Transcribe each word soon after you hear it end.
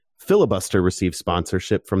Filibuster receives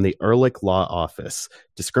sponsorship from the Ehrlich Law Office,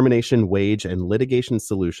 Discrimination, Wage, and Litigation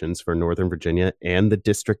Solutions for Northern Virginia and the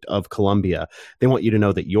District of Columbia. They want you to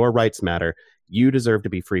know that your rights matter. You deserve to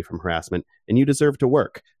be free from harassment, and you deserve to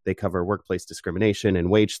work. They cover workplace discrimination and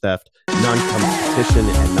wage theft, non-competition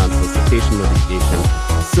and non-solicitation litigation,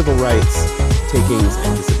 civil rights, takings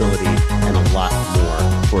and disability, and a lot more.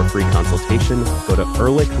 For a free consultation, go to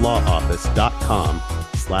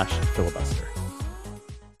ehrlichlawoffice.com/filibuster.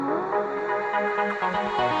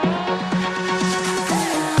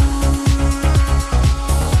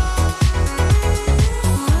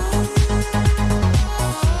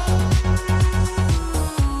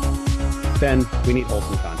 Ben, we need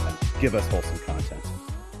wholesome content. Give us wholesome content.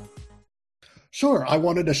 Sure. I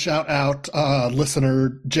wanted to shout out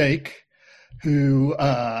listener Jake, who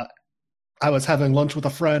I was having lunch with a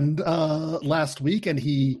friend last week, and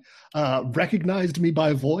he recognized me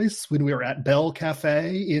by voice when we were at Bell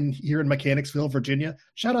Cafe here in Mechanicsville, Virginia.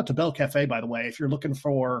 Shout out to Bell Cafe, by the way, if you're looking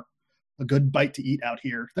for a good bite to eat out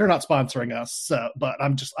here. They're not sponsoring us, but I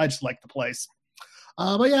just like the place.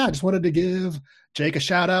 But yeah, I just wanted to give Jake a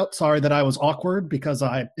shout out. Sorry that I was awkward, because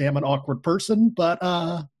I am an awkward person, but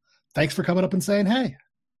thanks for coming up and saying hey.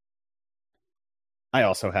 I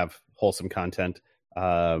also have wholesome content.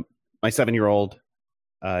 My 7-year-old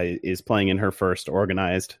is playing in her first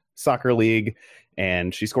organized soccer league,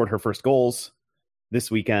 and she scored her first goals this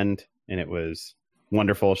weekend, and it was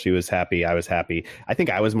wonderful. She was happy. I was happy. I think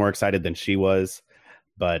I was more excited than she was,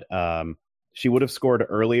 but she would have scored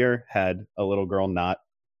earlier had a little girl not,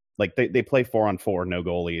 like, they play 4-on-4, no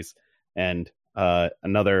goalies, and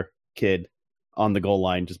another kid on the goal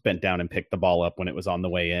line just bent down and picked the ball up when it was on the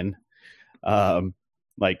way in.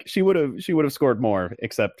 Like, she would have scored more,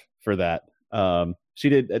 except for that. She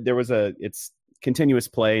did. It's continuous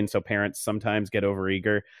play, and so parents sometimes get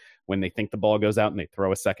overeager when they think the ball goes out and they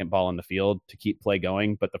throw a second ball on the field to keep play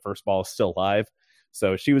going, but the first ball is still live.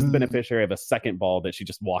 So she was the beneficiary of a second ball that she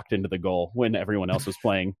just walked into the goal when everyone else was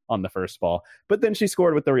playing on the first ball. But then she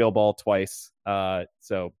scored with the real ball twice.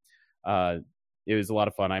 So it was a lot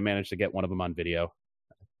of fun. I managed to get one of them on video.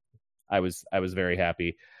 I was very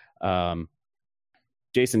happy.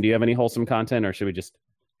 Jason, do you have any wholesome content, or should we just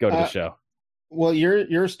go to the show? Well,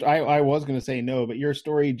 I was going to say no, but your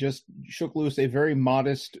story just shook loose a very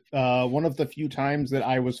modest, one of the few times that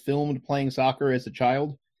I was filmed playing soccer as a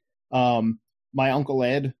child. My Uncle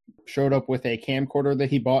Ed showed up with a camcorder that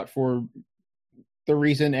he bought for the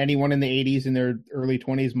reason anyone in the 80s in their early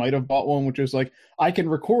 20s might have bought one, which was like, I can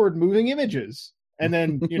record moving images. And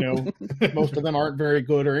then, most of them aren't very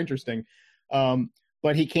good or interesting.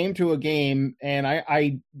 But he came to a game, and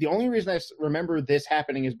I the only reason I remember this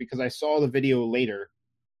happening is because I saw the video later.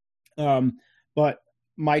 But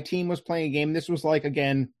my team was playing a game. This was like,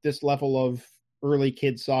 again, this level of early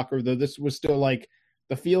kids soccer, though this was still like,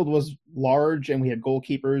 the field was large and we had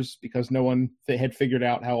goalkeepers because no one had figured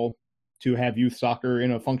out how to have youth soccer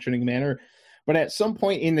in a functioning manner. But at some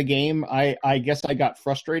point in the game, I guess I got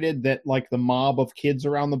frustrated that like the mob of kids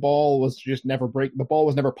around the ball was just the ball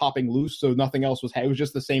was never popping loose. So nothing else it was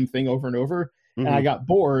just the same thing over and over. Mm-hmm. And I got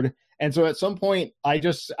bored. And so at some point I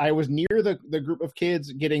was near the group of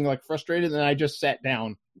kids getting like frustrated, and I just sat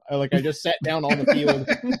down. I just sat down on the field,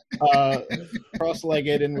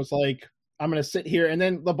 cross-legged, and was like, I'm going to sit here. And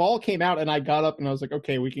then the ball came out and I got up and I was like,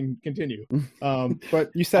 okay, we can continue. But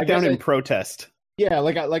you sat down in protest. Yeah.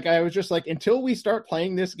 I was just like, until we start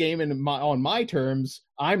playing this game on my terms,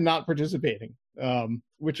 I'm not participating,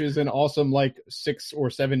 which is an awesome, 6 or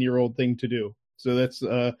 7-year-old thing to do. So that's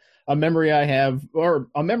a memory I have, or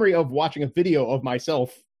a memory of watching a video of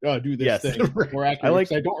myself do this thing more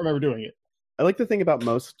accurately. I don't remember doing it. I like the thing about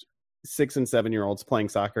most 6 and 7-year-olds playing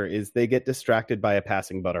soccer is they get distracted by a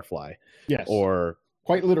passing butterfly. Yes. Or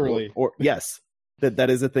quite literally. Or yes, that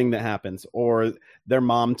is a thing that happens. Or their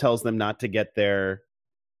mom tells them not to get their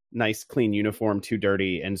nice, clean uniform too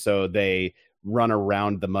dirty, and so they run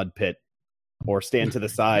around the mud pit or stand to the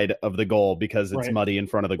side of the goal because it's muddy in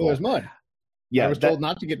front of the goal. Well, there's mud. Yeah, I was told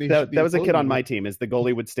not to get these. That was a kid on my team. Is the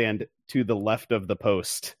goalie would stand to the left of the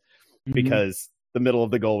post because the middle of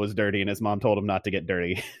the goal was dirty, and his mom told him not to get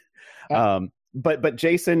dirty. But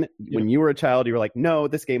Jason, when you were a child, you were like, no,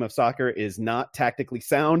 this game of soccer is not tactically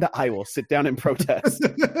sound. I will sit down and protest.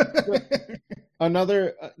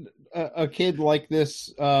 Another a kid like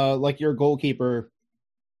this, like your goalkeeper,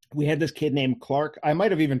 we had this kid named Clark. I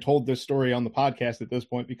might have even told this story on the podcast at this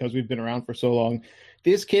point because we've been around for so long.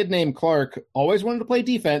 This kid named Clark always wanted to play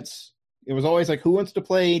defense. It was always like, who wants to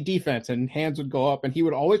play defense? And hands would go up, and he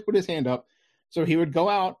would always put his hand up. So he would go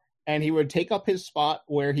out and he would take up his spot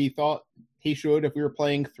where he thought he should. If we were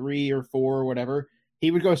playing 3 or 4 or whatever,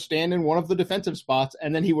 he would go stand in one of the defensive spots,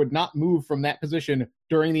 and then he would not move from that position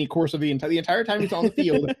during the course of the entire time he's on the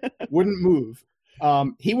field, wouldn't move.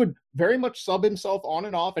 He would very much sub himself on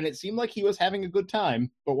and off, and it seemed like he was having a good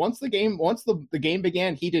time. But once the game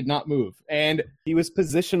began, he did not move. And he was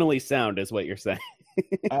positionally sound, is what you're saying.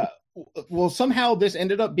 Well, somehow this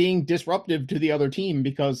ended up being disruptive to the other team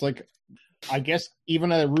because, like, I guess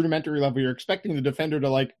even at a rudimentary level, you're expecting the defender to,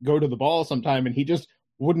 like, go to the ball sometime, and he just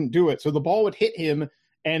wouldn't do it. So the ball would hit him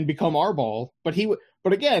and become our ball, but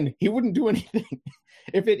again, he wouldn't do anything.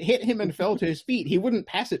 If it hit him and fell to his feet, he wouldn't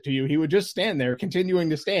pass it to you. He would just stand there, continuing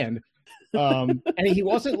to stand. And he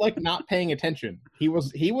wasn't, like, not paying attention. He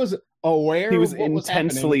was aware. He was of what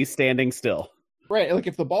intensely was standing still. Right, like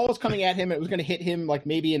if the ball was coming at him, it was going to hit him like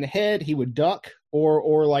maybe in the head. He would duck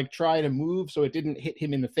or like try to move so it didn't hit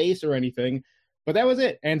him in the face or anything. But that was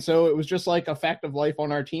it. And so it was just like a fact of life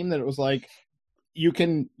on our team that it was like you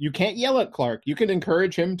can't yell at Clark. You can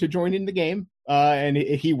encourage him to join in the game, and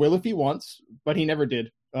he will if he wants, but he never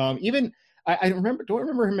did. Even I don't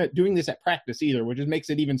remember him doing this at practice either, which just makes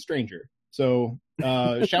it even stranger. So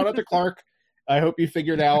shout out to Clark. I hope you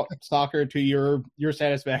figured out soccer to your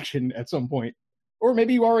satisfaction at some point. Or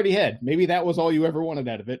maybe you already had. Maybe that was all you ever wanted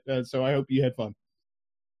out of it. So I hope you had fun.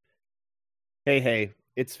 Hey,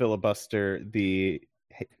 it's Filibuster.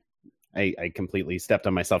 I completely stepped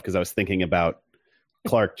on myself because I was thinking about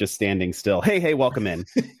Clark just standing still. Hey, welcome in.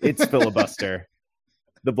 It's Filibuster,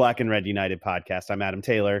 the Black and Red United podcast. I'm Adam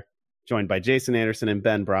Taylor, joined by Jason Anderson and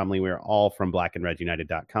Ben Bromley. We're all from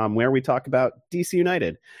blackandredunited.com, where we talk about DC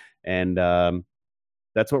United. And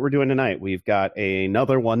that's what we're doing tonight. We've got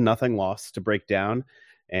another 1-0 loss to break down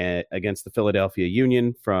against the Philadelphia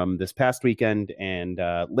Union from this past weekend. And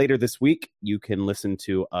later this week, you can listen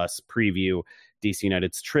to us preview DC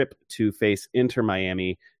United's trip to face Inter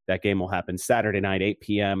Miami. That game will happen Saturday night, 8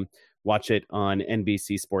 p.m. Watch it on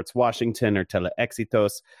NBC Sports Washington or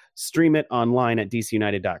Teleexitos. Stream it online at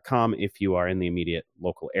dcunited.com if you are in the immediate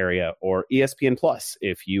local area, or ESPN Plus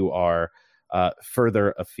if you are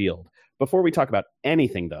further afield. Before we talk about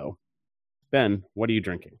anything, though, Ben, what are you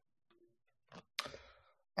drinking?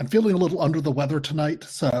 I'm feeling a little under the weather tonight,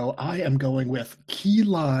 so I am going with Key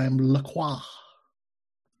Lime La Croix.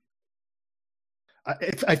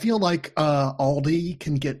 I feel like Aldi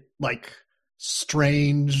can get, like,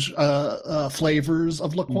 strange flavors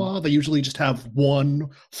of La Croix. They usually just have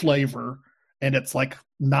one flavor, and it's, like,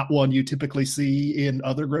 not one you typically see in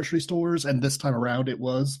other grocery stores, and this time around it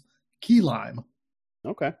was Key Lime.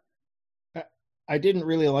 Okay. I didn't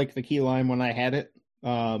really like the key lime when I had it,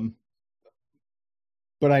 but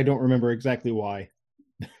I don't remember exactly why.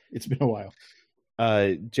 It's been a while.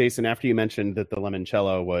 Jason, after you mentioned that the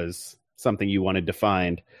limoncello was something you wanted to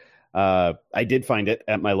find, I did find it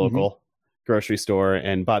at my local grocery store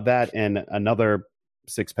and bought that and another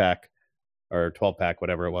 6-pack or 12-pack,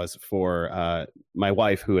 whatever it was, for my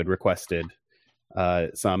wife who had requested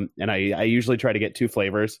some. And I usually try to get 2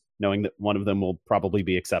 flavors, knowing that one of them will probably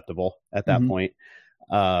be acceptable at that point.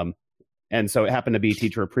 And so it happened to be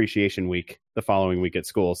Teacher Appreciation Week the following week at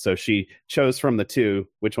school. So she chose from the 2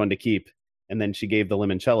 which one to keep. And then she gave the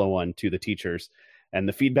limoncello one to the teachers. And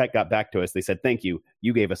the feedback got back to us. They said, "Thank you.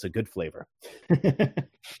 You gave us a good flavor."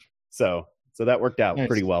 So that worked out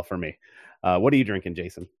pretty well for me. What are you drinking,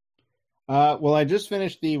 Jason? Well, I just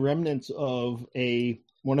finished the remnants of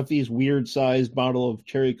one of these weird-sized bottles of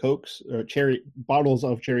cherry Coke.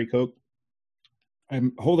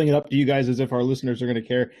 I'm holding it up to you guys as if our listeners are going to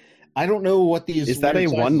care. I don't know what these. Is that a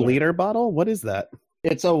 1-liter bottle? What is that?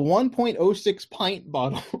 It's a 1.06 pint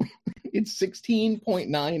bottle. It's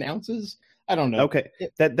 16.9 ounces. I don't know. Okay,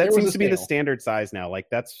 that seems to be the standard size now. Like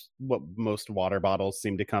that's what most water bottles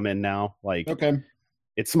seem to come in now. Like, okay,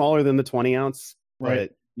 it's smaller than the 20 ounce, right?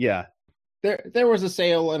 But yeah. There was a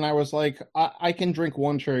sale, and I was like, I can drink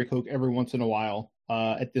one cherry Coke every once in a while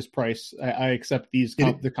at this price. I accept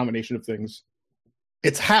the combination of things.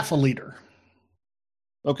 It's half a liter.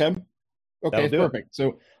 Okay, perfect.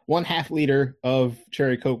 So 1/2 liter of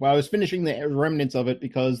cherry Coke. Well, I was finishing the remnants of it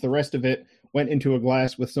because the rest of it went into a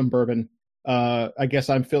glass with some bourbon. I guess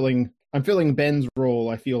I'm filling Ben's role,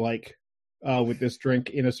 I feel like, with this drink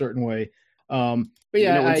in a certain way. But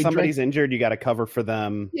yeah, when somebody's injured, you got to cover for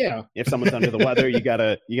them. Yeah. If someone's under the weather, you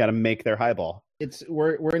gotta make their highball.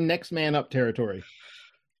 We're in next man up territory.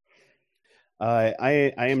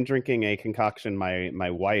 I am drinking a concoction my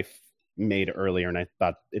wife made earlier, and I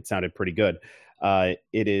thought it sounded pretty good.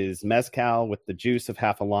 It is mezcal with the juice of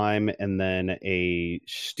half a lime, and then a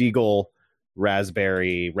Stiegel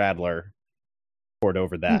raspberry radler poured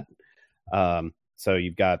over that. So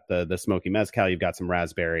you've got the smoky mezcal, you've got some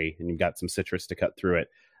raspberry, and you've got some citrus to cut through it.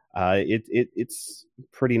 It's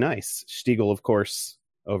pretty nice. Stiegel, of course,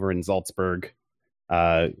 over in Salzburg.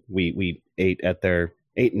 We ate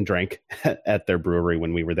and drank at their brewery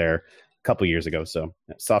when we were there a couple years ago. So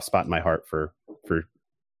soft spot in my heart for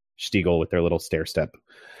Stiegel with their little stair step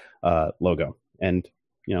logo, and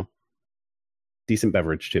decent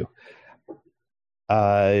beverage too.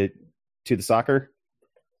 To the soccer.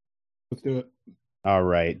 Let's do it. All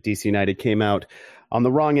right. DC United came out on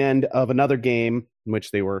the wrong end of another game in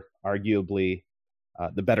which they were arguably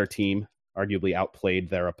the better team, arguably outplayed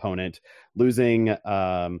their opponent, losing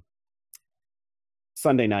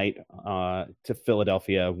Sunday night to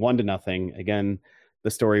Philadelphia 1-0. Again,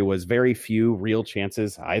 the story was very few real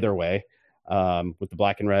chances either way, with the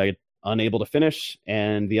black and red unable to finish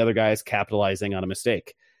and the other guys capitalizing on a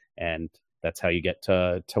mistake. And that's how you get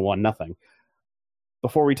to 1-0.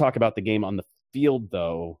 Before we talk about the game on the field,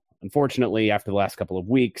 though, unfortunately, after the last couple of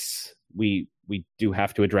weeks, we do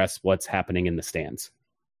have to address what's happening in the stands,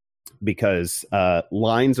 because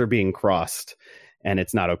lines are being crossed and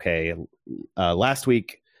it's not okay. Last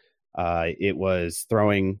week, it was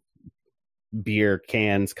throwing beer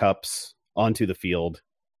cans, cups onto the field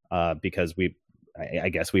because I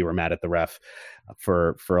guess we were mad at the ref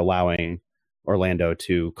for allowing Orlando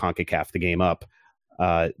to CONCACAF the game up.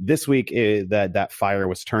 This week, that fire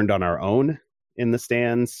was turned on our own in the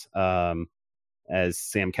stands, as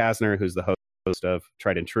Sam Kasner, who's the host of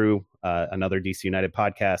Tried and True, another DC United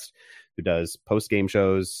podcast, who does post-game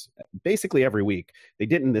shows basically every week. They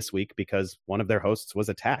didn't this week because one of their hosts was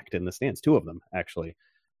attacked in the stands. Two of them, actually,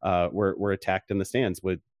 were attacked in the stands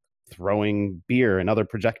with throwing beer and other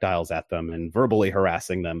projectiles at them and verbally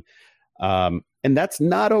harassing them. And that's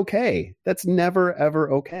not okay. That's never,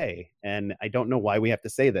 ever okay. And I don't know why we have to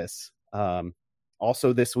say this.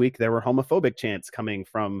 Also this week, there were homophobic chants coming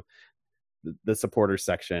from the supporters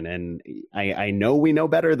section. And I know we know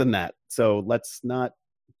better than that. So let's not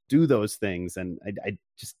do those things. And I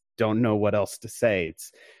just don't know what else to say.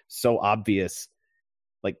 It's so obvious.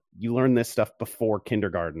 Like, you learn this stuff before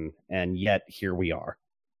kindergarten, and yet here we are.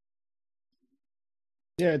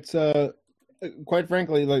 Yeah, it's quite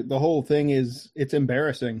frankly, like, the whole thing it's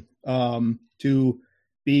embarrassing to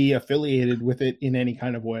be affiliated with it in any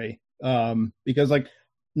kind of way, because, like,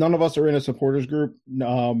 none of us are in a supporters group.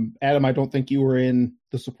 Adam, I don't think you were in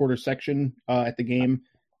the supporters section at the game.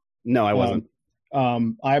 No, I wasn't.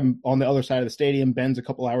 I'm on the other side of the stadium. Ben's a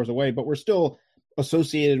couple hours away, but we're still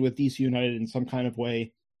associated with DC United in some kind of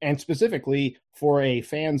way, and specifically for a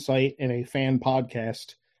fan site and a fan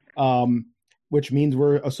podcast, which means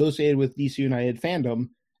we're associated with DC United fandom.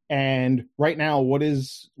 And right now, what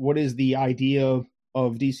is the idea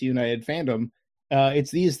of DC United fandom?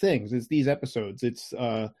 It's these things. It's these episodes. It's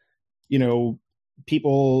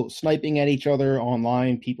people sniping at each other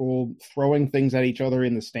online, people throwing things at each other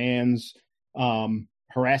in the stands,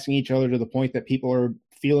 harassing each other to the point that people are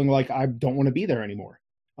feeling like, I don't want to be there anymore.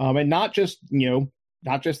 And not just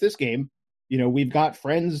this game. We've got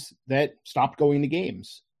friends that stopped going to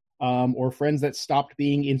games, or friends that stopped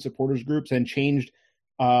being in supporters groups and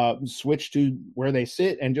switched to where they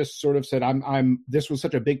sit and just sort of said, this was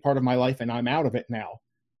such a big part of my life and I'm out of it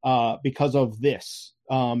now because of this.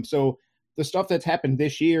 So the stuff that's happened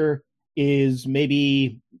this year is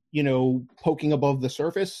maybe, poking above the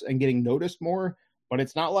surface and getting noticed more, but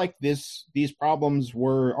it's not like these problems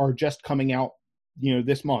are just coming out,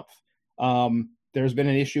 this month. There's been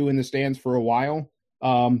an issue in the stands for a while,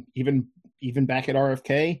 even back at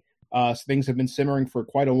RFK. So things have been simmering for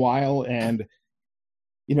quite a while, and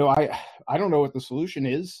I don't know what the solution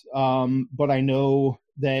is, but I know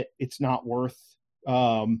that it's not worth.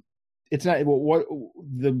 It's not what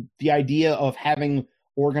the idea of having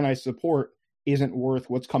organized support isn't worth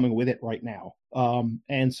what's coming with it right now.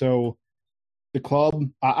 And so the club,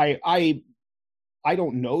 I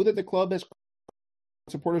don't know that the club has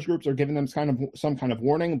supporters groups are giving them some kind of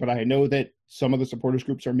warning, but I know that some of the supporters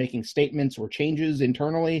groups are making statements or changes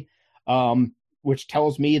internally, which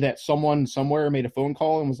tells me that someone somewhere made a phone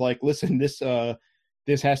call and was like, listen, this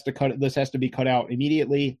has to be cut out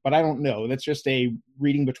immediately. But I don't know. That's just a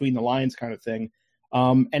reading between the lines kind of thing.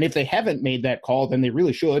 And if they haven't made that call, then they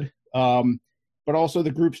really should. But also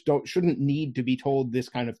the groups shouldn't need to be told this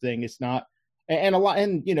kind of thing. It's not,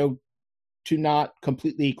 to not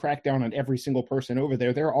completely crack down on every single person over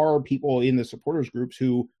there. There are people in the supporters groups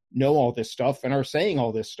who know all this stuff and are saying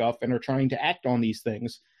all this stuff and are trying to act on these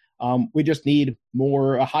things. We just need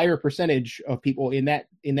a higher percentage of people in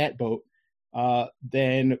that boat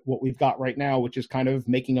than what we've got right now, which is kind of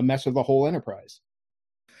making a mess of the whole enterprise.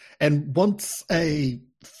 And once a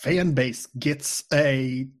fan base gets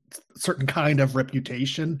a certain kind of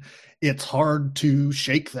reputation, it's hard to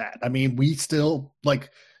shake that. I mean, we still, like,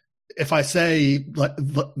 if I say like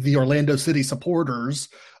the Orlando City supporters,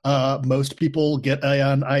 most people get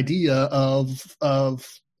an idea of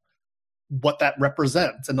what that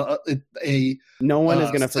represents, and no one is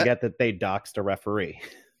going to forget that they doxed a referee.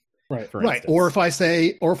 Right. Or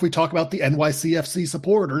if we talk about the NYCFC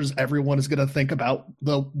supporters, everyone is going to think about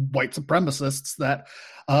the white supremacists that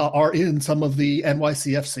are in some of the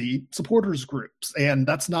NYCFC supporters groups. And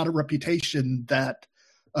that's not a reputation that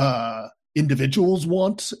individuals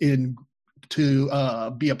want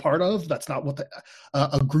to be a part of. That's not what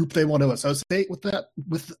a group they want to associate with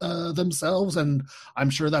themselves. And I'm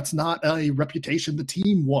sure that's not a reputation the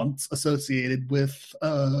team wants associated with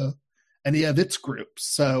any of its groups.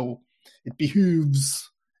 So it behooves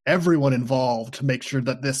everyone involved to make sure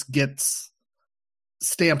that this gets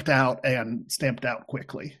stamped out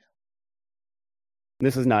quickly.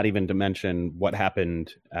 This is not even to mention what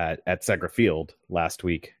happened at Segra Field last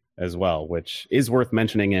week as well, which is worth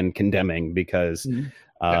mentioning and condemning because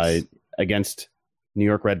yes. Against New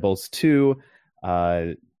York Red Bulls 2,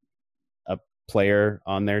 a player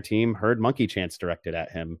on their team heard monkey chants directed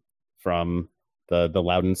at him from the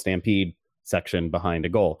Loudoun Stampede section behind a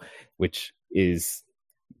goal, which is,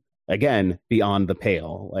 again, beyond the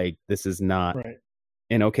pale. Like, this is not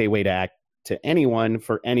an okay way to act to anyone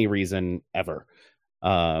for any reason ever.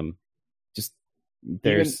 Just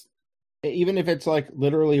there's even if it's like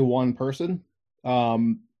literally one person,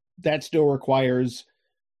 that still requires,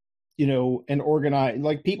 an organized,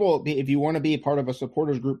 like, people, if you want to be a part of a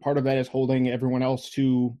supporters group, part of that is holding everyone else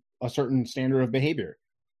to a certain standard of behavior.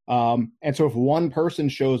 And so if one person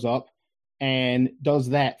shows up and does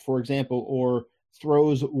that, for example, or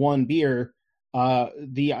throws one beer,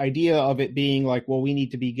 the idea of it being like, well, we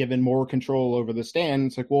need to be given more control over the stand.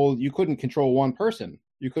 It's like, well, you couldn't control one person.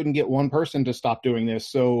 You couldn't get one person to stop doing this.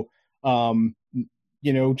 So, and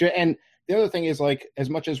the other thing is, like, as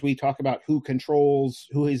much as we talk about who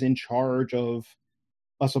is in charge of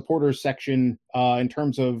a supporters section in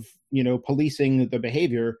terms of, policing the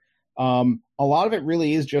behavior, a lot of it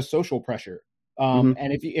really is just social pressure. And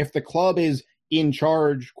if the club is in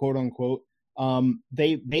charge, quote unquote,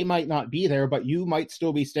 they might not be there, but you might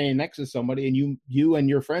still be staying next to somebody, and you and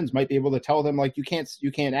your friends might be able to tell them, like, you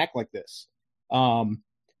can't act like this.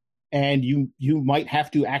 And you might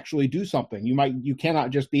have to actually do something. You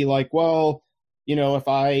cannot just be like, well, if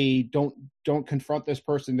I don't confront this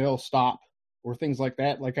person, they'll stop, or things like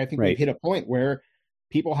that. Like, I think we've hit a point where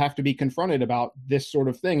people have to be confronted about this sort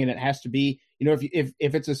of thing. And it has to be, if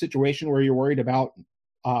it's a situation where you're worried about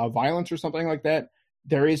violence or something like that,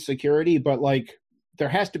 there is security, but, like, there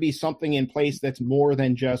has to be something in place that's more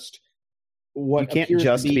than just what you can't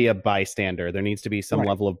just be a bystander. There needs to be some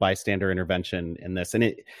level of bystander intervention in this. And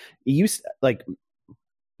it used, like,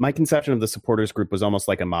 my conception of the supporters group was almost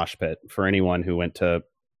like a mosh pit for anyone who went to,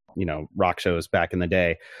 rock shows back in the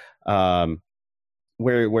day,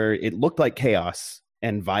 where it looked like chaos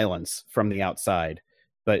and violence from the outside.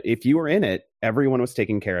 But if you were in it, everyone was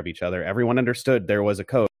taking care of each other. Everyone understood there was a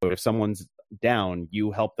code. If someone's down,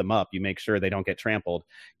 you help them up. You make sure they don't get trampled.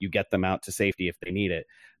 You get them out to safety if they need it.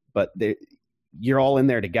 But you're all in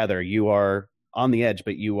there together. You are on the edge,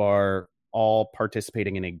 but you are all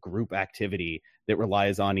participating in a group activity that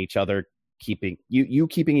relies on each other keeping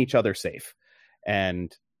each other safe.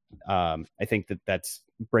 And I think that's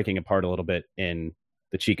breaking apart a little bit in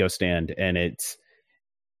the Chico stand, and it's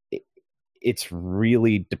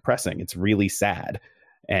really depressing. It's really sad,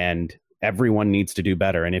 and everyone needs to do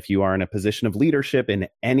better. And if you are in a position of leadership in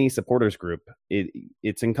any supporters group,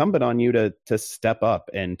 it's incumbent on you to step up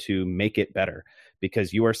and to make it better,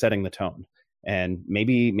 because you are setting the tone. And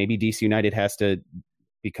maybe DC United has to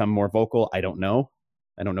become more vocal. I don't know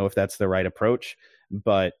if that's the right approach,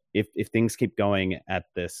 but if things keep going at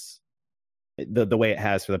this, the way it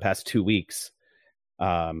has for the past 2 weeks,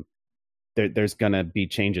 there's going to be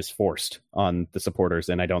changes forced on the supporters.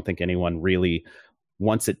 And I don't think anyone really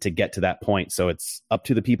wants it to get to that point. So it's up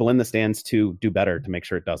to the people in the stands to do better to make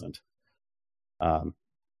sure it doesn't.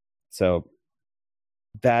 So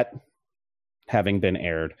that having been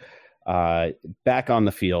aired, back on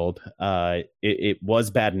the field, it was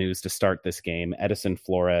bad news to start this game. Edison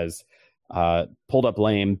Flores pulled up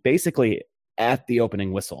lame basically at the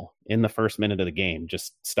opening whistle in the first minute of the game.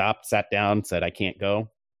 Just stopped, sat down, said, "I can't go."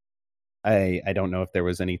 I don't know if there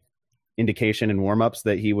was any indication in warmups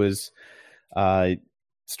that he was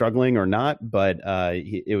struggling or not, but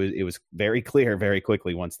it was very clear very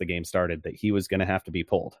quickly once the game started that he was going to have to be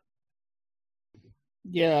pulled.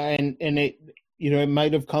 Yeah, and it, it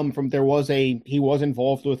might have come from, he was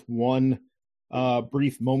involved with one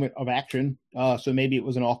brief moment of action. So maybe it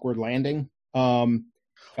was an awkward landing. Hard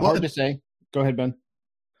to say. Go ahead, Ben.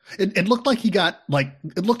 It looked like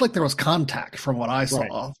it looked like there was contact from what I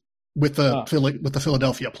saw with the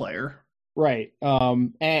Philadelphia player. Right.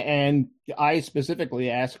 And I specifically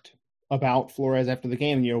asked about Flores after the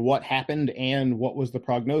game, what happened and what was the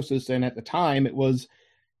prognosis. And at the time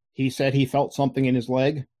he said he felt something in his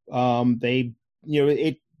leg. I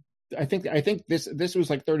think this was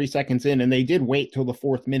like 30 seconds in, and they did wait till the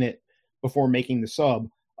 4th minute before making the sub.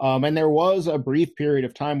 And there was a brief period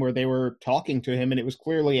of time where they were talking to him, and it was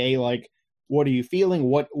clearly what are you feeling?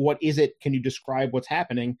 What is it? Can you describe what's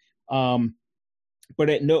happening? But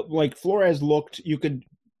Flores looked,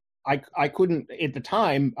 I couldn't at the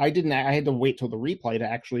time. I had to wait till the replay to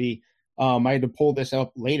actually, I had to pull this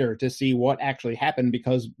up later to see what actually happened,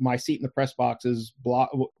 because my seat in the press box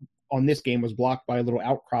on this game was blocked by a little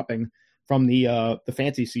outcropping from the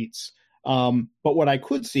fancy seats. But what I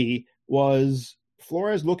could see was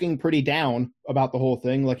Flores looking pretty down about the whole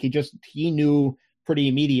thing. Like he knew pretty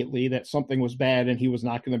immediately that something was bad and he was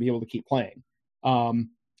not going to be able to keep playing.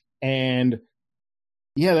 And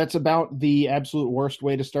yeah, that's about the absolute worst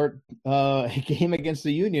way to start a game against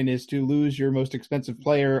the Union, is to lose your most expensive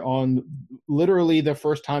player on literally the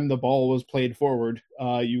first time the ball was played forward.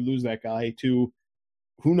 You lose that guy to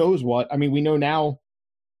who knows what. I mean, we know now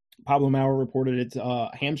Pablo Maurer reported it's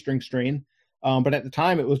a hamstring strain. But at the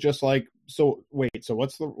time it was just like, so what's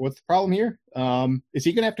the problem here? Is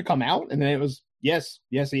he going to have to come out? And then it was, yes,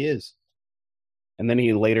 he is. And then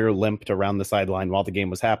he later limped around the sideline while the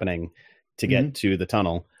game was happening to get to the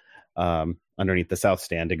tunnel underneath the south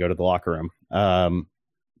stand to go to the locker room.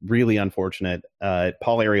 Really unfortunate.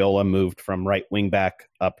 Paul Arriola moved from right wing back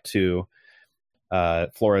up to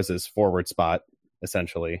Flores's forward spot,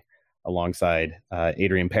 essentially, alongside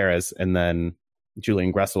Adrian Perez. And then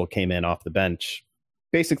Julian Gressel came in off the bench,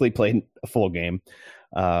 basically played a full game,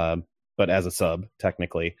 but as a sub,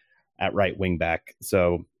 technically, at right wing back.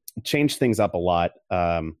 So changed things up a lot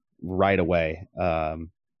right away.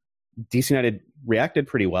 DC United reacted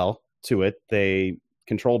pretty well to it. They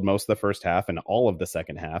controlled most of the first half and all of the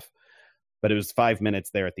second half, but it was 5 minutes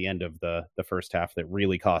there at the end of the first half that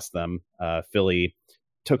really cost them. Philly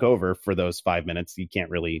took over for those 5 minutes. You can't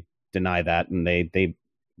really deny that. And they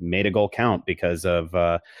made a goal count because of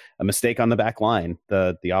a mistake on the back line.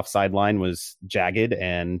 The offside line was jagged,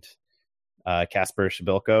 and Kasper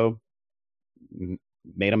Shabilko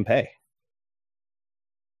made him pay.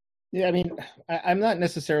 Yeah, I mean, I'm not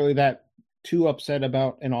necessarily that too upset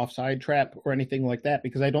about an offside trap or anything like that,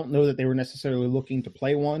 because I don't know that they were necessarily looking to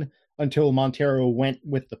play one until Montero went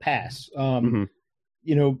with the pass.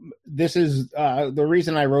 This is the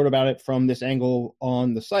reason I wrote about it from this angle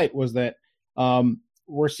on the site, was that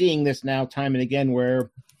we're seeing this now time and again where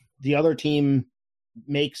the other team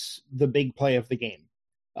makes the big play of the game.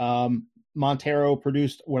 Montero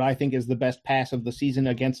produced what I think is the best pass of the season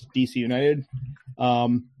against DC United.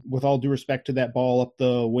 With all due respect to that ball up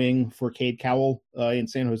the wing for Cade Cowell in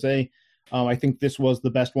San Jose, I think this was the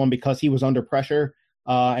best one because he was under pressure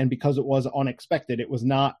and because it was unexpected. It was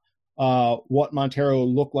not what Montero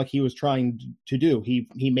looked like he was trying to do. He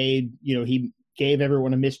gave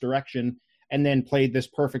everyone a misdirection and then played this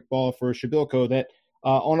perfect ball for Shabilko that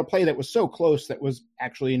on a play that was so close that was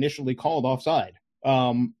actually initially called offside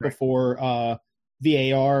before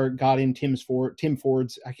VAR got in Tim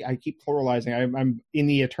Ford's. I keep pluralizing. I'm in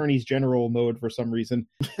the attorneys general mode for some reason.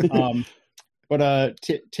 But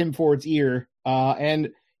Tim Ford's ear.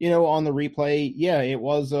 And, on the replay, yeah, it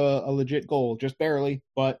was a legit goal, just barely,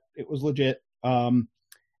 but it was legit.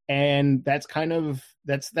 And that's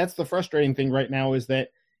that's the frustrating thing right now, is that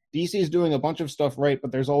DC is doing a bunch of stuff right,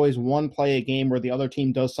 but there's always one play a game where the other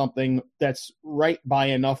team does something that's right by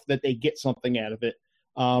enough that they get something out of it.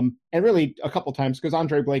 And really a couple times, because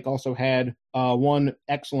Andre Blake also had one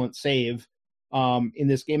excellent save in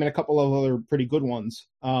this game and a couple of other pretty good ones.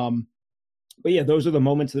 But yeah, those are the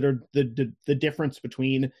moments that are the difference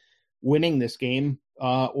between winning this game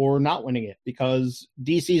or not winning it, because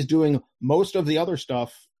DC is doing most of the other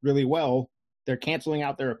stuff really well. They're canceling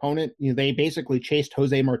out their opponent. They basically chased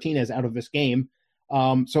Jose Martinez out of this game.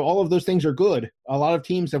 So all of those things are good. A lot of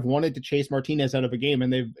teams have wanted to chase Martinez out of a game,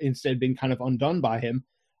 and they've instead been kind of undone by him.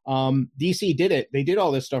 DC did it. They did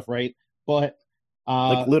all this stuff right, but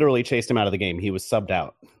literally chased him out of the game. He was subbed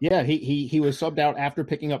out. Yeah, he was subbed out after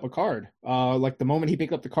picking up a card. Like the moment he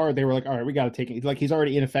picked up the card, they were like, all right, we got to take it. Like, he's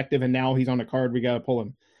already ineffective, and now he's on a card. We got to pull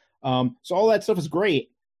him. So all that stuff is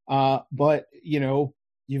great. But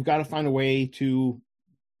you've got to find a way to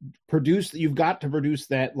produce. You've got to produce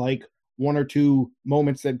that like one or two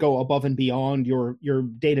moments that go above and beyond your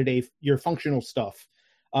day-to-day, your functional stuff.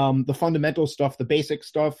 The fundamental stuff, the basic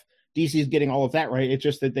stuff, DC is getting all of that right. It's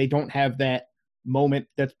just that they don't have that moment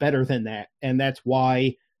that's better than that. And that's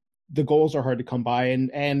why the goals are hard to come by.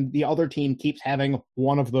 And the other team keeps having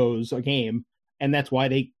one of those a game. And that's why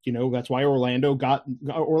that's why Orlando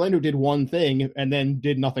did one thing and then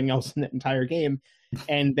did nothing else in that entire game.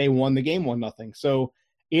 And they won the game 1-0. So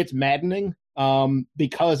it's maddening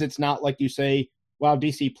because it's not like you say, wow,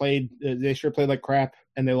 DC they sure played like crap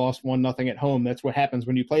and they lost 1-0 at home. That's what happens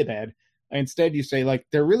when you play bad. Instead, you say, like,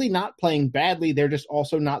 they're really not playing badly. They're just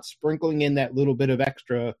also not sprinkling in that little bit of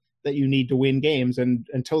extra that you need to win games. And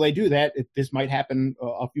until they do that, this might happen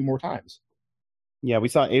a few more times. Yeah, we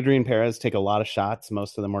saw Adrian Perez take a lot of shots.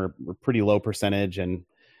 Most of them were pretty low percentage and,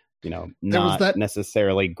 not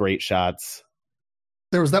necessarily great shots.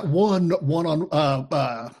 There was that one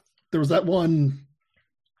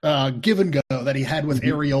give and go that he had with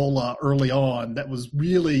Areola early on that was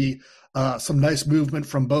really some nice movement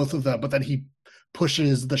from both of them, but then he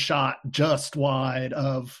pushes the shot just wide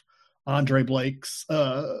of Andre Blake's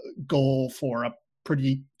goal for a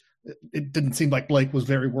pretty. It didn't seem like Blake was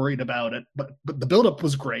very worried about it, but the buildup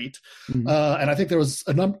was great, and I think there was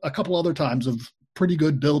a couple other times of pretty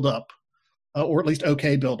good buildup, or at least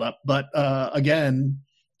okay buildup. But again,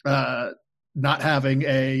 not having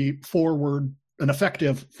an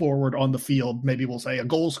effective forward on the field, maybe we'll say a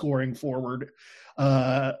goal-scoring forward,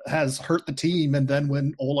 has hurt the team. And then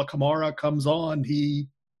when Ola Kamara comes on, he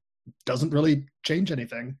doesn't really change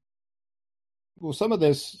anything. Well, some of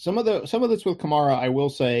this with Kamara, I will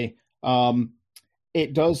say,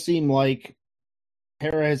 it does seem like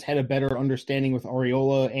Perez had a better understanding with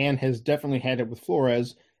Areola and has definitely had it with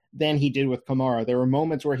Flores than he did with Kamara. There were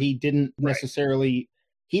moments where he didn't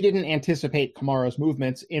anticipate Kamara's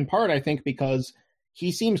movements, in part, I think, because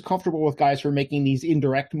he seems comfortable with guys who are making these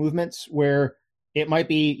indirect movements where it might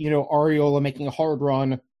be, Areola making a hard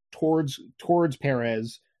run towards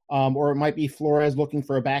Perez, or it might be Flores looking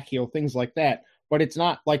for a back heel, things like that. But it's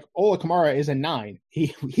not like Ola Kamara is a 9.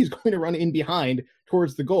 He's going to run in behind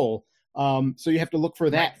towards the goal. So you have to look for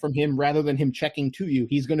that from him rather than him checking to you.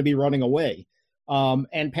 He's going to be running away.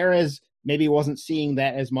 And Perez maybe wasn't seeing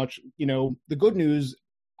that as much. The good news,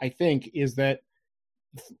 I think, is that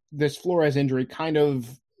this Flores injury kind of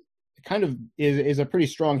is a pretty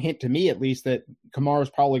strong hint to me, at least, that Kamara is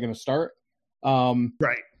probably going to start.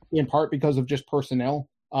 Right. In part because of just personnel.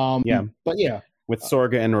 But yeah. With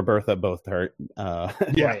Sorga and Robertha both hurt.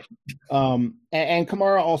 Right. And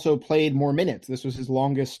Kamara also played more minutes. This was his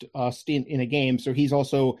longest stint in a game. So he's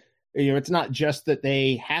also, it's not just that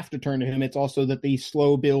they have to turn to him. It's also that the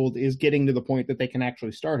slow build is getting to the point that they can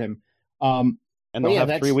actually start him. And they'll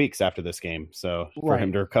have 3 weeks after this game, so for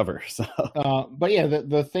him to recover. So, but yeah,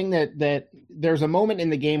 the thing that there's a moment in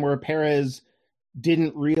the game where Perez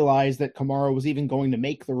didn't realize that Kamara was even going to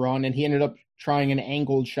make the run, and he ended up trying an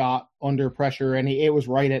angled shot under pressure, and it was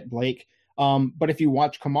right at Blake. But if you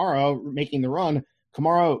watch Kamara making the run,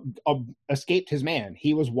 Kamara escaped his man.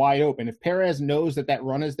 He was wide open. If Perez knows that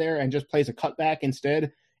run is there and just plays a cutback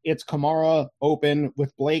instead, it's Kamara open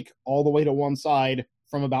with Blake all the way to one side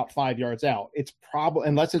from about 5 yards out. It's probably,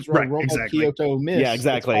 unless it's Romo Kyoto miss. Yeah,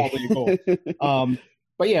 exactly. It's probably a goal.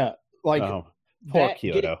 But yeah, poor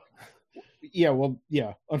Kyoto. Yeah, well,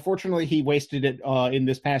 yeah. Unfortunately, he wasted it in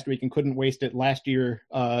this past week and couldn't waste it last year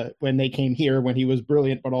when they came here, when he was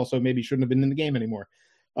brilliant, but also maybe shouldn't have been in the game anymore.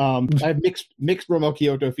 I have mixed Romo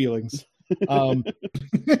Kyoto feelings.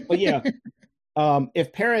 But yeah,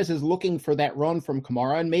 if Perez is looking for that run from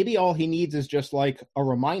Kamara, and maybe all he needs is just like a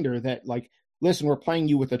reminder that, like, listen, we're playing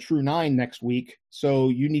you with a true 9 next week, so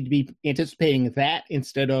you need to be anticipating that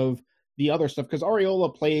instead of the other stuff. Because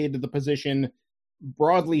Areola played the position,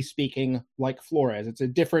 broadly speaking, like Flores. It's a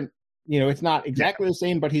different, it's not exactly the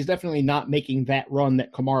same, but he's definitely not making that run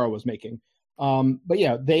that Kamara was making. But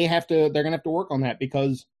yeah, they're going to have to work on that,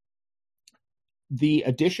 because the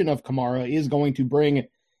addition of Kamara is going to bring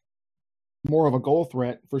more of a goal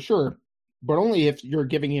threat for sure, but only if you're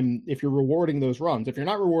rewarding those runs. If you're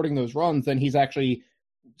not rewarding those runs, then he's actually,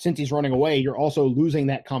 since he's running away, you're also losing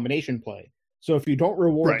that combination play. So if you don't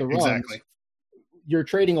reward the runs, you're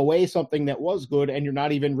trading away something that was good, and you're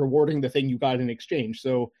not even rewarding the thing you got in exchange.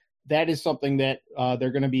 So that is something that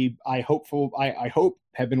they're going to be, I hope,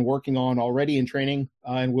 have been working on already in training,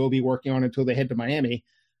 and will be working on until they head to Miami.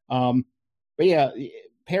 But yeah,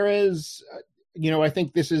 Perez, I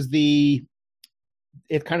think this is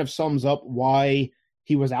it kind of sums up why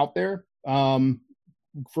he was out there,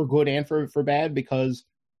 for good and for bad, because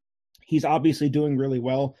he's obviously doing really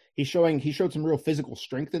well. He showed some real physical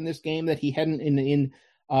strength in this game that he hadn't in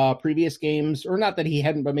previous games, or not that he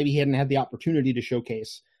hadn't, but maybe he hadn't had the opportunity to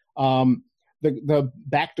showcase. The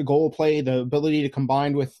back to goal play, the ability to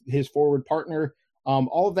combine with his forward partner,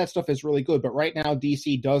 all of that stuff is really good. But right now,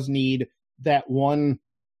 DC does need that one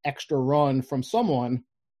extra run from someone,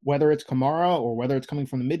 whether it's Kamara or whether it's coming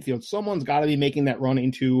from the midfield. Someone's got to be making that run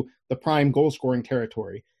into the prime goal scoring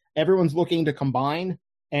territory. Everyone's looking to combine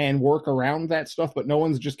and work around that stuff, but no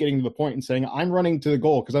one's just getting to the point and saying, I'm running to the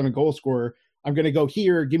goal because I'm a goal scorer. I'm going to go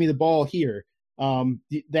here. Give me the ball here.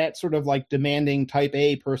 That sort of like demanding type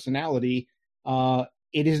A personality, it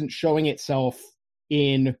isn't showing itself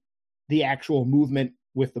in the actual movement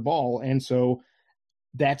with the ball. And so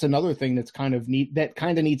that's another thing that's kind of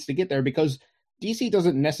needs to get there, because DC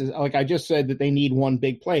doesn't necessarily, like I just said, that they need one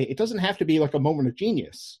big play. It doesn't have to be like a moment of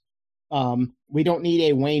genius. We don't need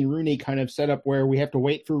a Wayne Rooney kind of setup where we have to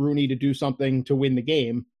wait for Rooney to do something to win the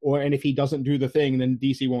game, and if he doesn't do the thing, then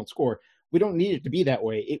DC won't score. We don't need it to be that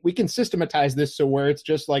way. We can systematize this so where it's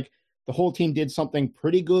just like the whole team did something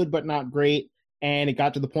pretty good but not great, and it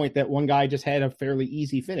got to the point that one guy just had a fairly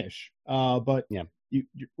easy finish. But yeah,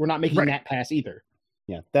 we're not making that pass either.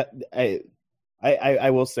 Yeah, that I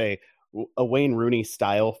will say, a Wayne Rooney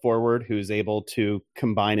style forward who's able to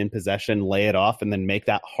combine in possession, lay it off, and then make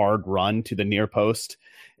that hard run to the near post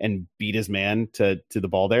and beat his man to the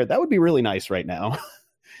ball there. That would be really nice right now.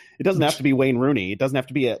 It doesn't have to be Wayne Rooney. It doesn't have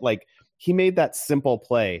to be he made that simple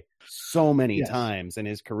play so many times in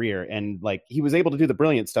his career. And like, he was able to do the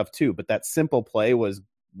brilliant stuff too, but that simple play was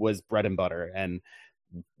bread and butter. And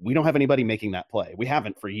we don't have anybody making that play. We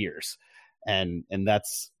haven't for years. And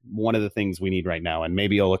that's one of the things we need right now. And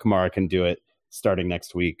maybe Ola Kamara can do it starting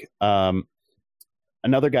next week.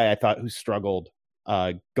 Another guy I thought who struggled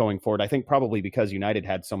going forward, I think probably because United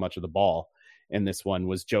had so much of the ball in this one,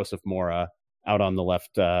 was Joseph Mora out on the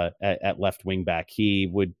left at left wing back. He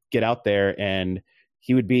would get out there and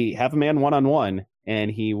he would have a man one-on-one, and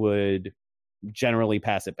he would generally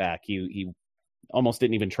pass it back. He almost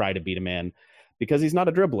didn't even try to beat a man because he's not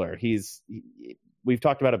a dribbler. We've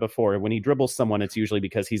talked about it before. When he dribbles someone, it's usually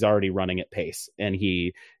because he's already running at pace and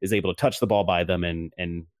he is able to touch the ball by them,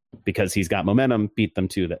 and because he's got momentum, beat them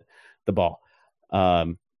to the ball.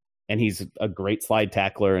 And he's a great slide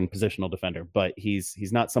tackler and positional defender, but he's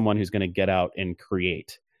not someone who's going to get out and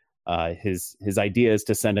create. His idea is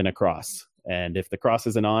to send in a cross, and if the cross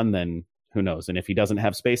isn't on, then who knows? And if he doesn't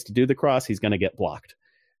have space to do the cross, he's going to get blocked.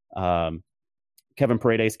 Kevin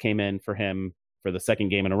Paredes came in for him for the second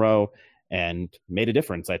game in a row and made a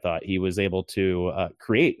difference. I thought he was able to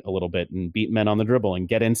create a little bit and beat men on the dribble and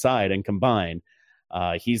get inside and combine.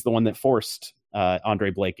 He's the one that forced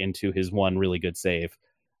Andre Blake into his one really good save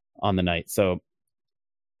on the night. So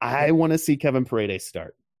I want to see Kevin Paredes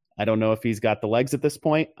start. I don't know if he's got the legs at this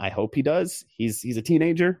point. I hope he does. He's a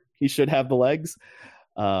teenager. He should have the legs.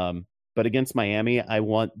 But against Miami, I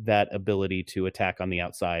want that ability to attack on the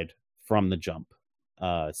outside from the jump,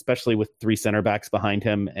 especially with three center backs behind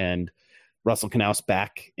him and Russell Knaus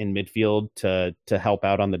back in midfield to help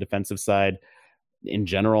out on the defensive side. In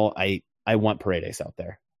general, I want Paredes out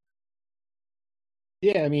there.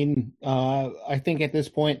 Yeah, I mean, I think at this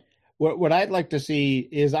point, what I'd like to see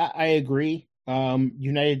is I agree.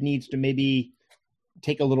 United needs to maybe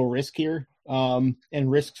take a little risk here and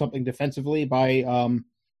risk something defensively by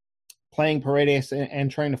playing Paredes and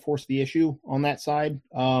trying to force the issue on that side.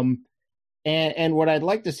 And what I'd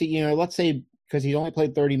like to see, let's say, because he only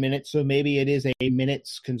played 30 minutes, so maybe it is a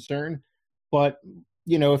minutes concern. But,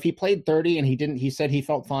 if he played 30 and he said he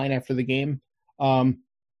felt fine after the game.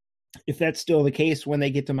 If that's still the case when they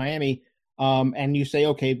get to Miami, and you say,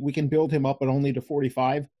 okay, we can build him up but only to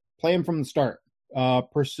 45, play him from the start.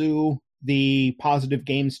 Pursue the positive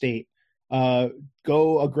game state.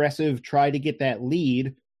 Go aggressive, try to get that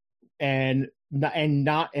lead, and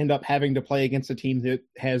not end up having to play against a team that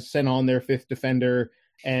has sent on their fifth defender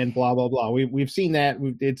and blah, blah, blah. We've seen that.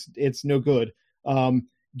 It's no good.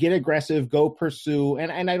 Get aggressive, go pursue.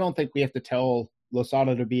 And I don't think we have to tell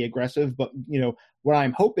Losada to be aggressive, but, what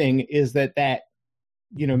I'm hoping is that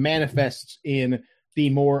manifests in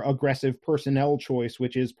the more aggressive personnel choice,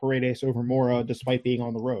 which is Paredes over Mora, despite being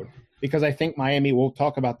on the road. Because I think Miami, we'll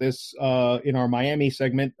talk about this in our Miami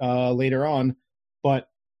segment later on, but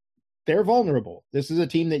they're vulnerable. This is a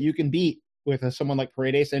team that you can beat with someone like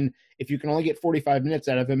Paredes, and if you can only get 45 minutes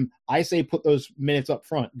out of him, I say put those minutes up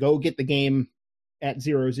front. Go get the game at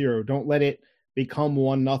 0-0. Don't let it become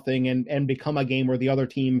 1-0 and become a game where the other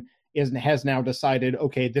team has now decided,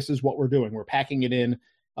 okay, this is what we're doing. We're packing it in.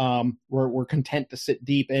 We're content to sit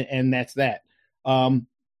deep, and that's that.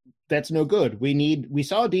 That's no good. We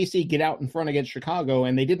saw DC get out in front against Chicago,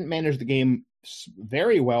 and they didn't manage the game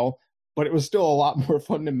very well, but it was still a lot more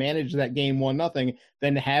fun to manage that game 1-0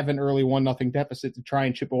 than to have an early 1-0 deficit to try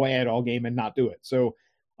and chip away at all game and not do it. So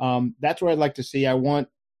that's what I'd like to see. I want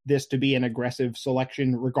this to be an aggressive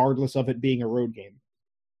selection, regardless of it being a road game.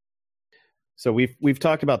 So we've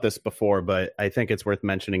talked about this before, but I think it's worth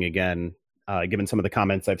mentioning again, given some of the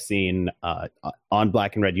comments I've seen on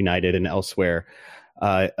Black and Red United and elsewhere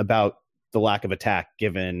about the lack of attack,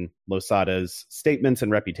 given Losada's statements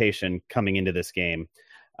and reputation coming into this game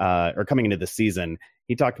or coming into the season.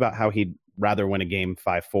 He talked about how he'd rather win a game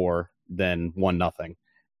 5-4 than 1-0.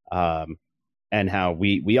 And how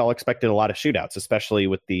we all expected a lot of shootouts, especially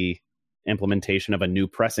with the implementation of a new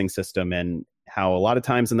pressing system, and how a lot of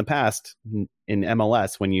times in the past in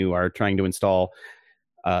MLS, when you are trying to install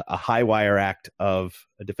a high wire act of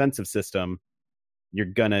a defensive system, you're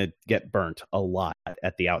going to get burnt a lot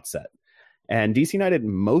at the outset. And DC United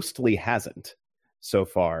mostly hasn't so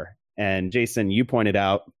far. And Jason, you pointed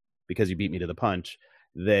out, because you beat me to the punch,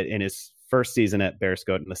 that in his first season at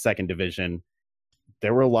Bearscote in the second division,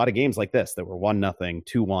 there were a lot of games like this that were 1-0,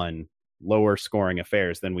 2-1, lower scoring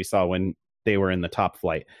affairs than we saw when they were in the top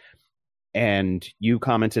flight. And you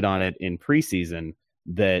commented on it in preseason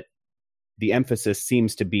that the emphasis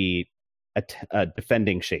seems to be a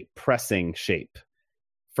defending shape, pressing shape,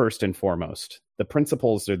 first and foremost. The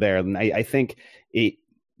principles are there. And I think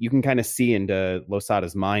you can kind of see into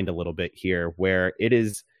Losada's mind a little bit here, where it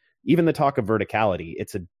is even the talk of verticality.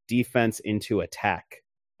 It's a defense into attack.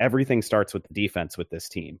 Everything starts with the defense with this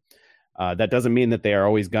team. That doesn't mean that they are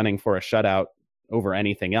always gunning for a shutout over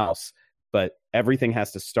anything else, but everything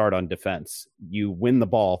has to start on defense. You win the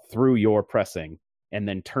ball through your pressing and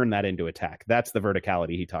then turn that into attack. That's the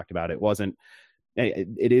verticality he talked about.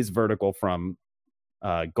 It is vertical from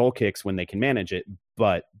goal kicks when they can manage it,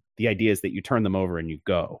 but the idea is that you turn them over and you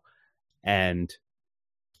go. And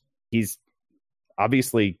he's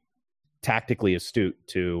obviously tactically astute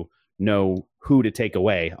to know who to take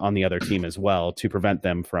away on the other team as well, to prevent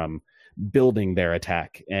them from building their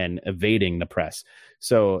attack and evading the press.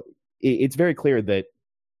 So it's very clear that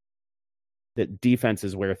defense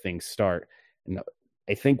is where things start. And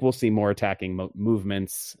I think we'll see more attacking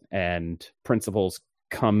movements and principles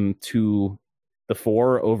come to the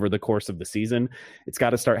fore over the course of the season. It's got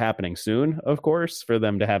to start happening soon, of course, for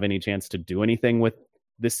them to have any chance to do anything with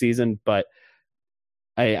this season. But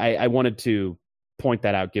I wanted to point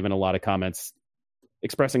that out, given a lot of comments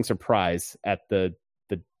expressing surprise at the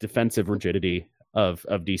defensive rigidity of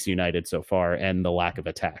DC United so far and the lack of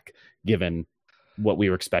attack, given what we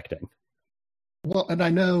were expecting. Well, and I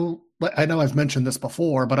know I've mentioned this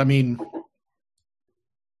before, but I mean,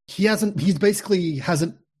 he basically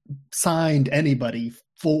hasn't signed anybody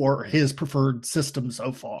for his preferred system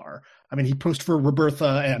so far. I mean, he pushed for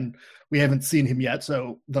Robertha and we haven't seen him yet.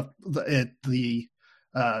 So the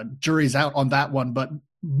jury's out on that one, but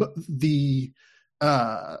he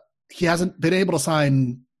hasn't been able to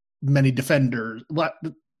sign many defenders.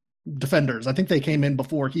 I think they came in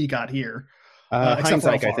before he got here.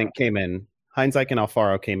 Heinzike, I think, came in. Heinzike and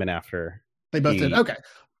Alfaro came in after. They both did. Okay.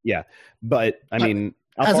 Yeah. But I mean,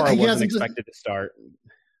 Alfaro wasn't expected to start.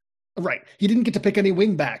 Right. He didn't get to pick any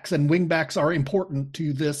wingbacks, and wingbacks are important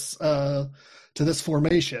to this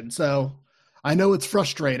formation. So I know it's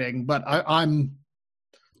frustrating, but I'm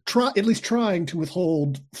at least trying to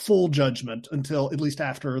withhold full judgment until at least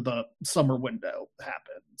after the summer window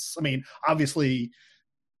happens. I mean, obviously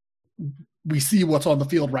we see what's on the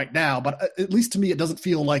field right now, but at least to me, it doesn't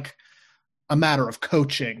feel like a matter of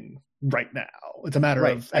coaching right now. It's a matter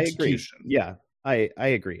of execution. I agree. Yeah, I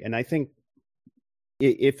agree. And I think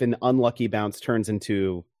if an unlucky bounce turns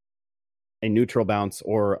into a neutral bounce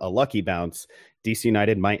or a lucky bounce, DC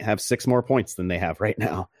United might have 6 more points than they have right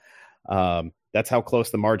now. That's how close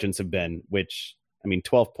the margins have been, which, I mean,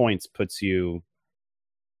 12 points puts you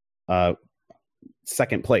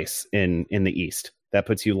second place in the East. That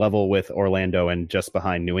puts you level with Orlando and just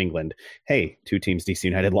behind New England. Hey, 2 teams DC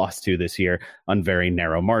United lost to this year on very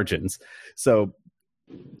narrow margins. So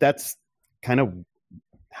that's kind of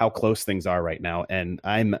how close things are right now. And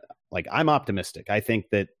I'm optimistic. I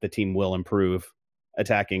think that the team will improve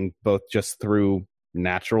attacking, both just through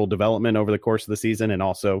natural development over the course of the season and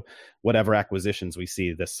also whatever acquisitions we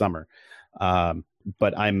see this summer.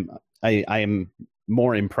 But I am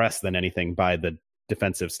more impressed than anything by the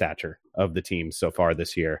defensive stature of the team so far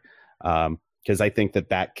this year, because I think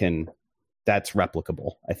that's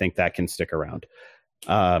replicable. I think that can stick around.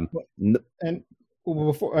 And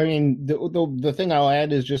before, I mean, the thing I'll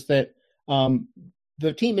add is just that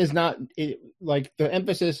the team is not like, the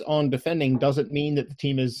emphasis on defending doesn't mean that the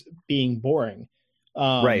team is being boring.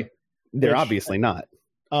 Right. They're obviously not.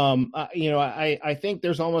 I think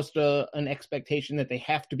there's almost an expectation that they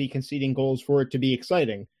have to be conceding goals for it to be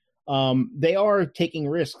exciting. They are taking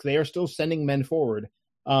risks. They are still sending men forward.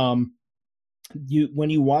 When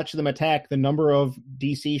you watch them attack, the number of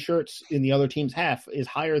DC shirts in the other team's half is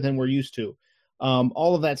higher than we're used to.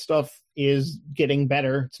 All of that stuff is getting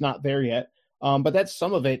better. It's not there yet. But that's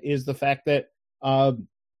some of it is the fact that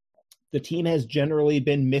the team has generally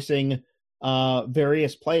been missing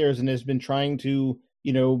various players and has been trying to,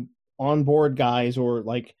 onboard guys or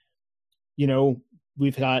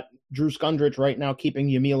we've got Drew Skundrich right now keeping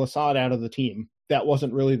Yamil Assad out of the team. That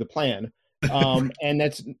wasn't really the plan. And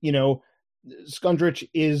that's, Skundrich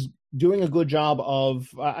is doing a good job of,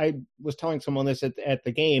 I was telling someone this at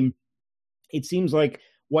the game. It seems like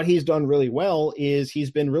what he's done really well is he's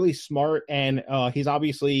been really smart and he's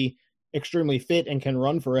obviously extremely fit and can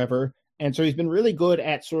run forever. And so he's been really good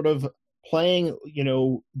at sort of playing,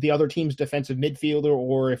 the other team's defensive midfielder,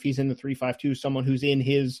 or if he's in the 3-5-2, someone who's in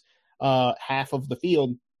his half of the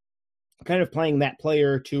field, kind of playing that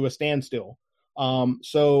player to a standstill.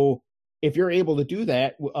 So if you're able to do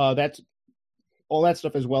that, that's all that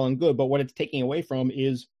stuff is well and good. But what it's taking away from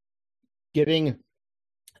is getting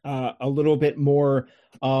a little bit more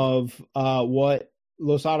of what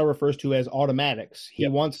Losada refers to as automatics. He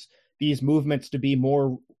wants these movements to be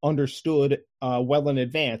more understood well in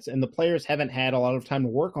advance, and the players haven't had a lot of time to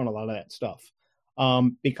work on a lot of that stuff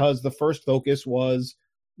because the first focus was,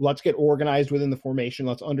 let's get organized within the formation,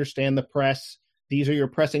 let's understand the press, these are your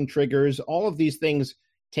pressing triggers. All of these things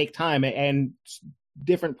take time, and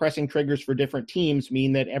different pressing triggers for different teams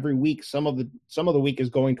mean that every week some of the week is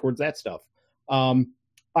going towards that stuff.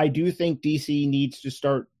 I do think DC needs to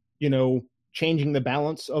start changing the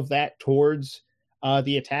balance of that towards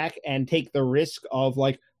the attack and take the risk of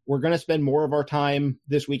we're going to spend more of our time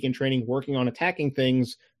this week in training working on attacking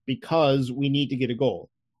things because we need to get a goal.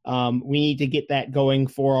 We need to get that going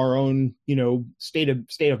for our own, state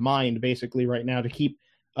of mind, basically, right now, to keep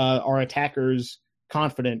our attackers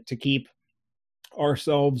confident, to keep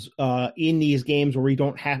ourselves in these games where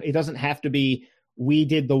it doesn't have to be, we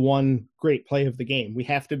did the one great play of the game. We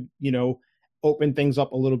have to, open things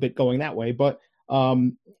up a little bit going that way. But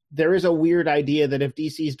there is a weird idea that if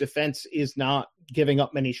DC's defense is not giving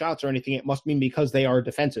up many shots or anything, it must mean because they are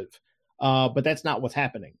defensive. But that's not what's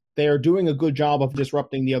happening. They are doing a good job of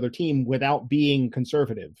disrupting the other team without being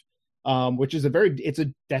conservative, which is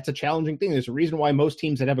that's a challenging thing. There's a reason why most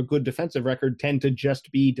teams that have a good defensive record tend to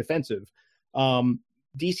just be defensive.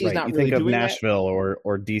 DC is not really doing that. You think of Nashville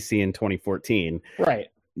or DC in 2014. Right.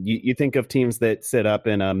 You think of teams that sit up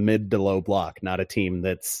in a mid to low block, not a team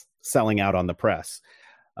that's selling out on the press.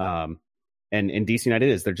 And DC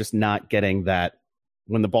United they're just not getting that.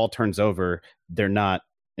 When the ball turns over, they're not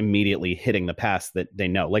immediately hitting the pass that they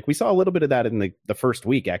know. We saw a little bit of that in the first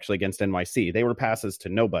week, actually, against NYC. They were passes to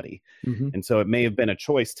nobody. Mm-hmm. And so it may have been a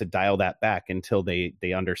choice to dial that back until they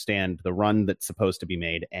understand the run that's supposed to be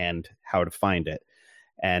made and how to find it.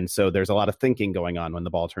 And so there's a lot of thinking going on when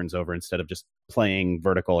the ball turns over instead of just playing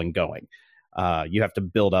vertical and going. You have to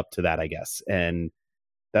build up to that, I guess. And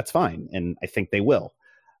that's fine. And I think they will.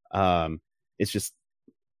 It's just,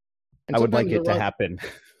 I would like it to happen.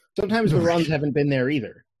 Sometimes the runs haven't been there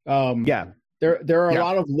either. There are a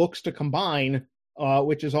lot of looks to combine,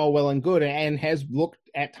 which is all well and good and has looked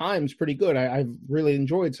at times pretty good. I've really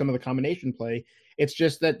enjoyed some of the combination play. It's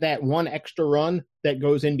just that one extra run that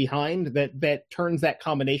goes in behind that turns that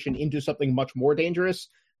combination into something much more dangerous.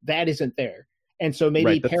 That isn't there. And so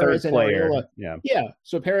maybe Perez and Areola.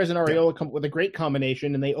 So Perez and Areola come up with a great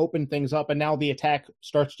combination and they open things up and now the attack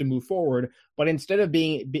starts to move forward. But instead of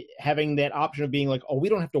having that option of being we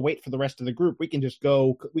don't have to wait for the rest of the group. We can just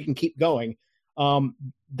go, we can keep going.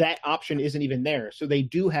 That option isn't even there. So they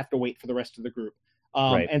do have to wait for the rest of the group.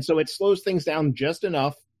 And so it slows things down just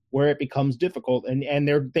enough where it becomes difficult.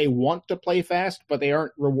 And they want to play fast, but they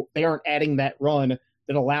aren't adding that run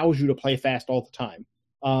that allows you to play fast all the time.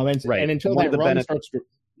 And until that run starts to,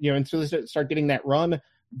 until they start getting that run,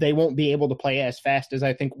 they won't be able to play as fast as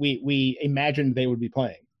I think we imagined they would be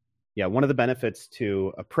playing. Yeah, one of the benefits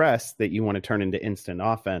to a press that you want to turn into instant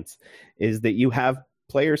offense is that you have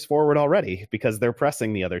players forward already because they're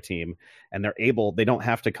pressing the other team and they don't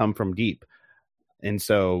have to come from deep. And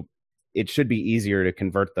so it should be easier to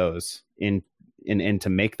convert those in to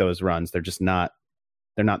make those runs. They're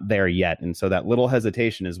not there yet. And so that little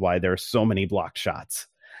hesitation is why there are so many blocked shots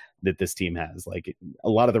that this team has. A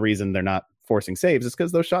lot of the reason they're not forcing saves is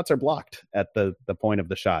because those shots are blocked at the point of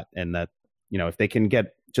the shot. And that, if they can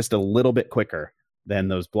get just a little bit quicker, then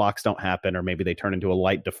those blocks don't happen, or maybe they turn into a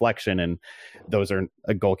light deflection and those are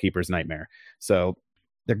a goalkeeper's nightmare. So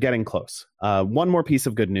they're getting close. One more piece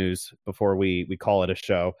of good news before we call it a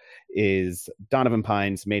show is Donovan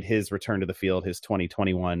Pines made his return to the field, his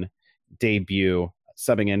 2021 debut,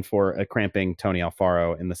 subbing in for a cramping Tony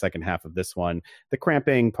Alfaro in the second half of this one. The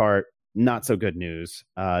cramping part, not so good news.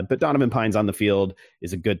 But Donovan Pines on the field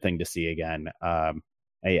is a good thing to see again.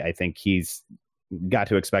 I think he's got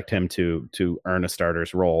to expect him to earn a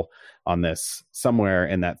starter's role on this, somewhere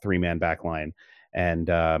in that 3-man back line.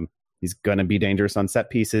 And he's going to be dangerous on set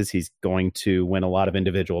pieces. He's going to win a lot of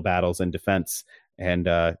individual battles in defense. And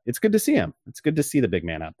it's good to see him. It's good to see the big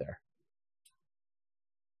man out there.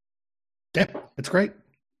 Yeah, it's great.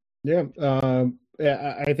 Yeah,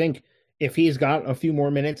 I think if he's got a few more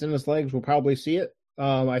minutes in his legs, we'll probably see it.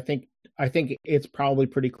 I think it's probably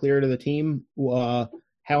pretty clear to the team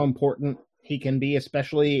how important he can be,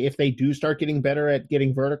 especially if they do start getting better at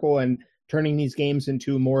getting vertical and turning these games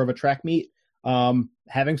into more of a track meet.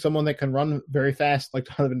 Having someone that can run very fast like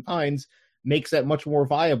Donovan Pines makes that much more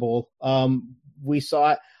viable. We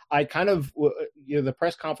saw it. The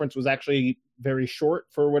press conference was actually very short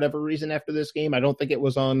for whatever reason after this game. I don't think it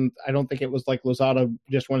was like Lozada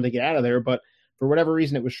just wanted to get out of there, but for whatever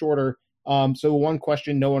reason it was shorter. So one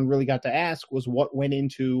question no one really got to ask was what went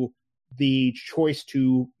into the choice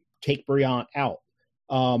to take Brillant out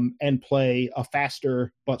and play a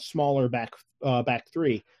faster but smaller back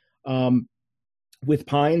three. With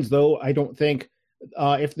Pines, though, I don't think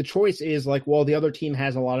if the choice is like, well, the other team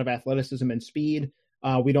has a lot of athleticism and speed,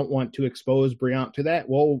 we don't want to expose Brillant to that.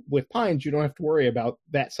 Well, with Pines, you don't have to worry about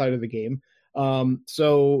that side of the game.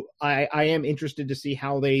 So I am interested to see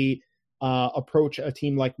how they approach a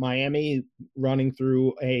team like Miami, running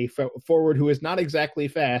through a forward who is not exactly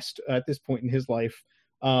fast at this point in his life,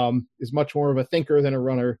 is much more of a thinker than a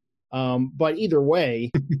runner. But either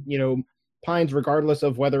way, Pines, regardless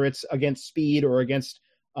of whether it's against speed or against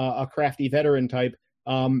a crafty veteran type,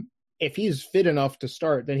 if he's fit enough to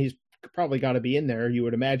start, then he's probably got to be in there, you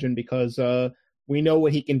would imagine, because we know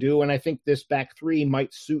what he can do. And I think this back three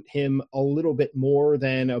might suit him a little bit more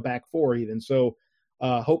than a back four even. So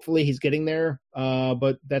hopefully he's getting there.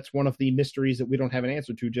 But that's one of the mysteries that we don't have an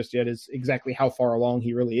answer to just yet, is exactly how far along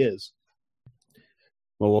he really is.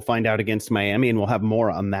 Well, we'll find out against Miami, and we'll have more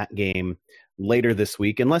on that game later this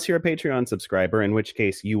week, unless you're a Patreon subscriber, in which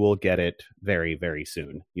case you will get it very, very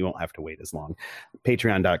soon. You won't have to wait as long.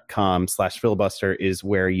 Patreon.com/filibuster is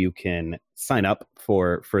where you can sign up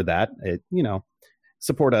for that.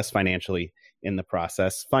 Support us financially in the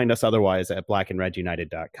process. Find us otherwise at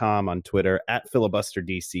blackandredunited.com, on Twitter at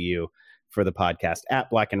filibusterdcu for the podcast,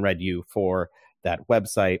 at blackandredu for that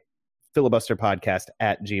website.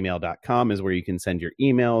 filibusterpodcast@gmail.com is where you can send your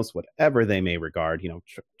emails, whatever they may regard.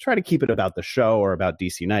 Try to keep it about the show or about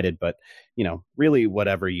DC United, but really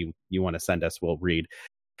whatever you want to send us, we'll read.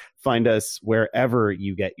 Find us wherever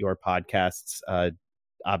you get your podcasts.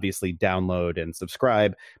 Obviously download and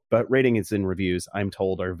subscribe, but ratings and reviews, I'm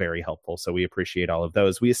told, are very helpful, so we appreciate all of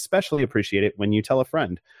those. We especially appreciate it when you tell a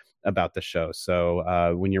friend about the show.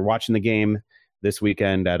 So when you're watching the game this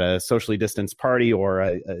weekend at a socially distanced party or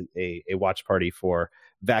a watch party for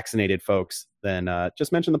vaccinated folks, then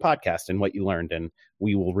just mention the podcast and what you learned, and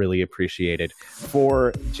we will really appreciate it.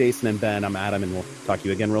 For Jason and Ben, I'm Adam, and we'll talk to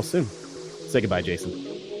you again real soon. Say goodbye,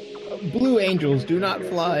 Jason. Blue Angels, do not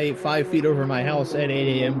fly 5 feet over my house at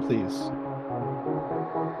 8 a.m., please.